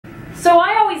So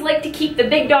I always like to keep the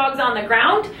big dogs on the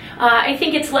ground. I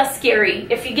think it's less scary.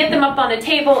 If you get them up on a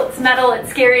table, it's metal,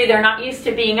 it's scary, they're not used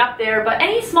to being up there, but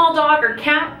any small dog or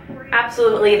cat,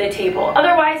 absolutely the table.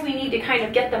 Otherwise, we need to kind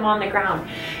of get them on the ground.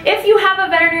 If you have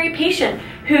a veterinary patient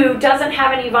who doesn't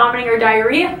have any vomiting or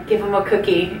diarrhea, give them a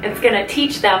cookie. It's going to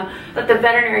teach them that the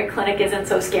veterinary clinic isn't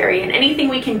so scary, and anything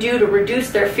we can do to reduce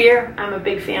their fear, I'm a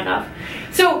big fan of.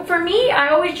 So for me, I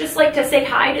always just like to say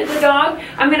hi to the dog.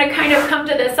 I'm going to kind of come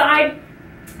to the side,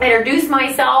 introduce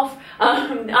myself.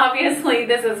 Obviously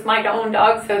this is my own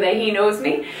dog so that he knows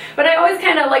me, but I always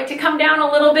kind of like to come down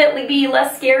a little bit, be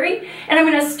less scary, and I'm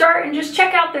going to start and just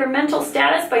check out their mental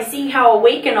status by seeing how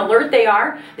awake and alert they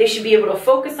are. They should be able to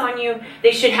focus on you.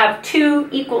 They should have 2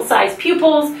 equal-sized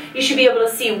pupils. You should be able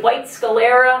to see white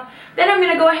sclera. Then I'm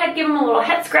going to go ahead and give them a little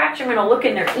head scratch. I'm going to look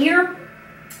in their ear.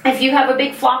 If you have a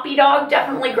big floppy dog,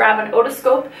 definitely grab an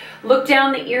otoscope. Look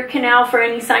down the ear canal for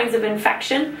any signs of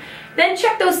infection. Then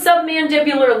check those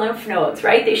submandibular lymph nodes,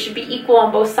 right? They should be equal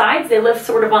on both sides. They live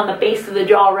sort of on the base of the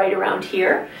jaw right around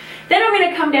here. Then I'm going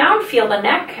to come down, feel the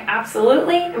neck,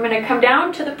 absolutely. I'm going to come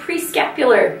down to the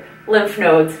prescapular lymph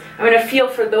nodes. I'm going to feel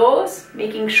for those,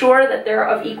 making sure that they're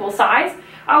of equal size.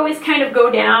 I always kind of go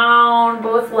down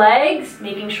both legs,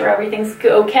 making sure everything's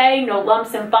okay, no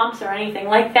lumps and bumps or anything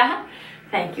like that.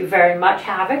 Thank you very much,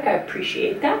 Havoc. I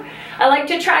appreciate that. I like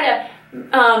to try to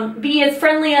be as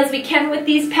friendly as we can with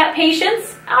these pet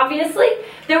patients, obviously.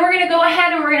 Then we're going to go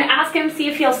ahead and we're going to ask him, see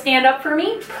if he'll stand up for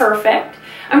me. Perfect.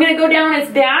 I'm going to go down his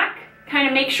back, kind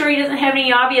of make sure he doesn't have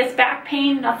any obvious back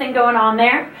pain, nothing going on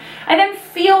there. I then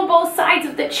feel both sides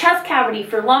of the chest cavity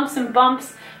for lumps and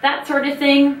bumps, that sort of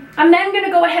thing. I'm then going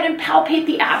to go ahead and palpate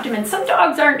the abdomen. Some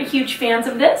dogs aren't huge fans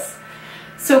of this,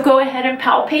 so go ahead and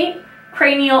palpate,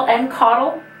 cranial and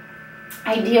caudal.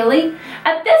 Ideally.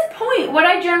 At this point, what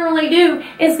I generally do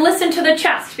is listen to the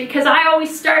chest, because I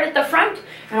always start at the front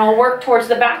and I'll work towards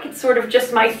the back. It's sort of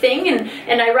just my thing,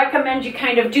 and I recommend you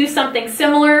kind of do something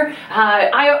similar.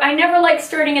 I never like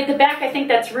starting at the back. I think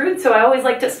that's rude, so I always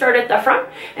like to start at the front.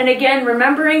 And again,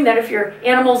 remembering that if your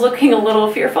animal's looking a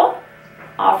little fearful,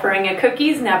 offering a cookie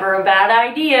is never a bad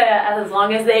idea, as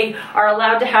long as they are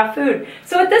allowed to have food.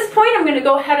 So at this point, I'm going to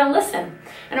go ahead and listen.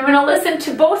 And I'm going to listen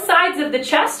to both sides of the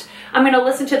chest. I'm going to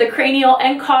listen to the cranial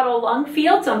and caudal lung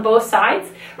fields on both sides,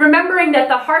 remembering that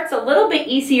the heart's a little bit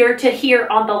easier to hear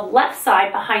on the left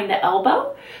side behind the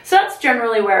elbow. So that's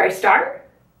generally where I start.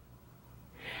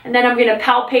 And then I'm going to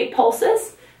palpate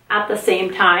pulses at the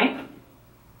same time,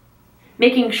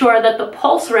 making sure that the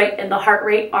pulse rate and the heart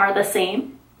rate are the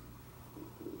same.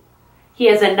 He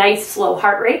has a nice slow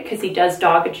heart rate because he does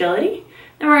dog agility.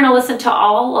 Then we're going to listen to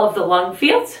all of the lung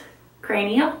fields,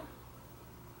 cranial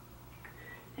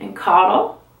and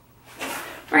caudal.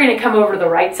 We're going to come over to the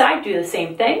right side, do the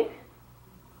same thing.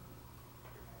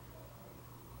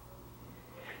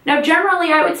 Now,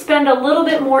 generally, I would spend a little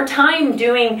bit more time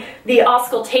doing the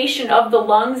auscultation of the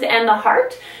lungs and the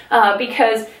heart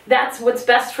because that's what's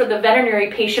best for the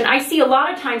veterinary patient. I see a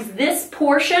lot of times this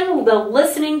portion, the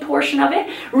listening portion of it,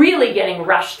 really getting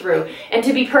rushed through. And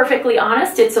to be perfectly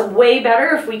honest, it's a way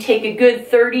better if we take a good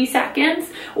 30 seconds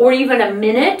or even a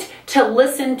minute to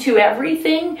listen to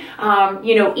everything,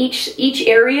 you know, each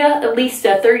area, at least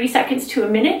 30 seconds to a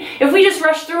minute. If we just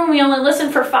rush through and we only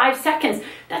listen for 5 seconds,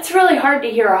 that's really hard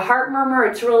to hear a heart murmur.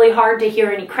 It's really hard to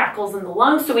hear any crackles in the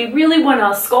lungs. So we really want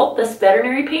to sculpt this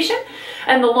veterinary patient.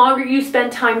 And the longer you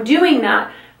spend time doing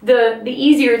that, the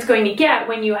easier it's going to get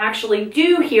when you actually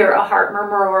do hear a heart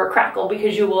murmur or a crackle,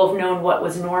 because you will have known what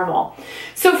was normal.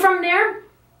 So from there,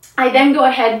 I then go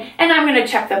ahead and I'm going to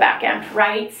check the back end,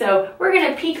 right? So we're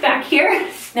going to peek back here.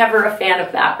 Never a fan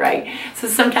of that, right? So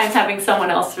sometimes having someone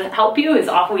else help you is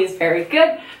always very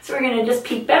good. So we're going to just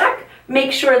peek back.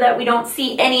 Make sure that we don't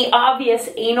see any obvious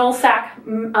anal sac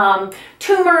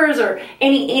tumors or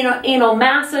any anal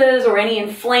masses or any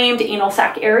inflamed anal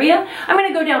sac area. I'm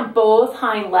going to go down both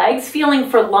hind legs, feeling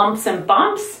for lumps and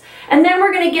bumps. And then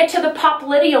we're going to get to the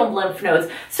popliteal lymph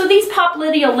nodes. So these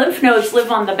popliteal lymph nodes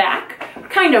live on the back,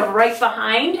 kind of right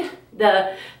behind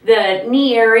the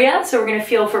knee area. So we're going to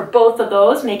feel for both of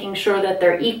those, making sure that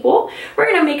they're equal. We're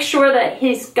going to make sure that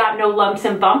he's got no lumps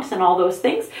and bumps and all those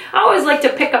things. I always like to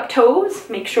pick up toes,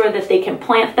 make sure that they can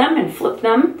plant them and flip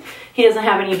them. He doesn't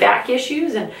have any back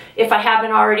issues. And if I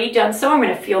haven't already done so, I'm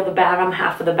going to feel the bottom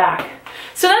half of the back.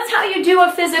 So that's how you do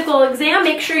a physical exam.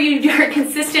 Make sure you are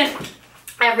consistent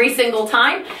every single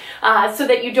time so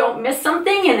that you don't miss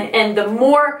something, and the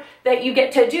more that you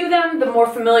get to do them, the more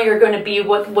familiar you're going to be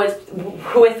with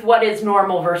what is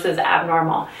normal versus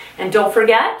abnormal. And don't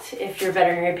forget, if your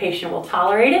veterinary patient will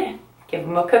tolerate it, give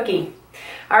them a cookie.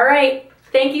 All right,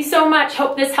 Thank you so much.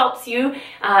 Hope this helps you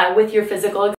with your physical